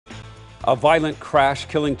A violent crash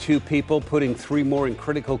killing 2 people, putting 3 more in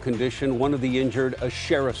critical condition. One of the injured, a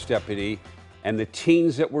sheriff's deputy. And the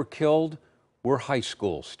teens that were killed were high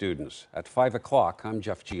school students. At 5 o'clock, I'm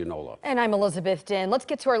Jeff Gianola. And I'm Elizabeth Din. Let's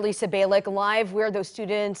get to our Lisa Balick live where those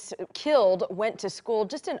students killed went to school.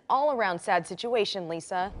 Just an all-around sad situation,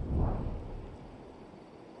 Lisa.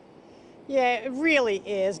 Yeah, it really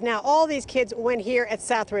is. Now, all these kids went here at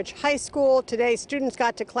Southridge High School. Today, students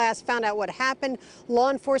got to class, found out what happened.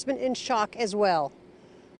 Law enforcement in shock as well.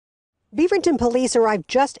 Beaverton police arrived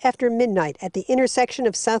just after midnight at the intersection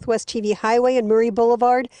of Southwest TV Highway and Murray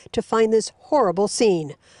Boulevard to find this horrible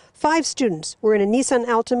scene. 5 students were in a Nissan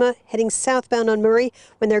Altima heading southbound on Murray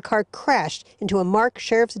when their car crashed into a marked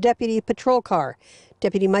sheriff's deputy patrol car.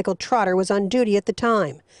 Deputy Michael Trotter was on duty at the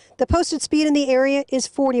time. The posted speed in the area is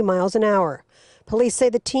 40 miles an hour. Police say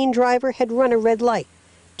the teen driver had run a red light.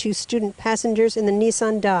 2 student passengers in the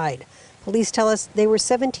Nissan died. Police tell us they were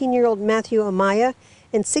 17-year-old Matthew Amaya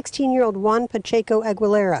and 16-year-old Juan Pacheco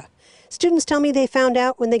Aguilera. Students tell me they found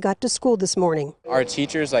out when they got to school this morning. Our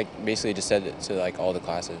teachers basically just said it to all the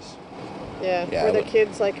classes. Yeah. Were the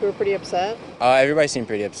kids who were pretty upset? Everybody seemed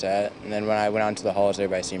pretty upset, and then when I went out into the halls,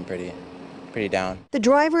 everybody seemed pretty down. The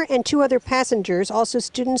driver and 2 other passengers, also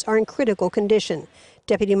students, are in critical condition.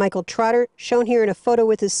 Deputy Michael Trotter, shown here in a photo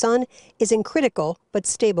with his son, is in critical but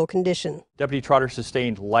stable condition. Deputy Trotter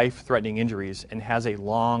sustained life-threatening injuries and has a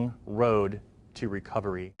long road to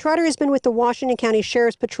recovery. Trotter has been with the Washington County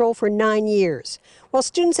Sheriff's Patrol for 9 years. While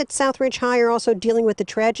students at Southridge High are also dealing with the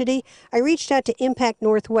tragedy, I reached out to Impact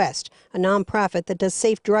Northwest, a nonprofit that does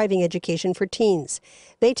safe driving education for teens.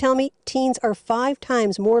 They tell me teens are 5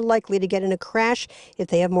 times more likely to get in a crash if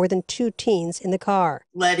they have more than 2 teens in the car.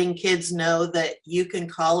 Letting kids know that you can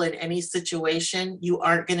call in any situation, you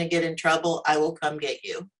aren't going to get in trouble, I will come get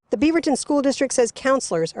you. The Beaverton School District says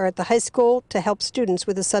counselors are at the high school to help students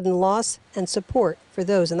with a sudden loss and support for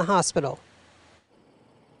those in the hospital.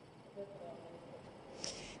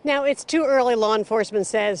 Now, it's too early, law enforcement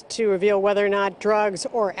says, to reveal whether or not drugs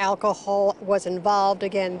or alcohol was involved.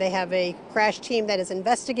 Again, they have a crash team that is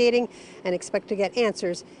investigating and expect to get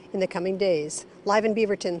answers in the coming days. Live in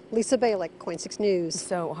Beaverton, Lisa Balick, KOIN 6 News.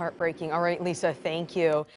 So heartbreaking. All right, Lisa, thank you.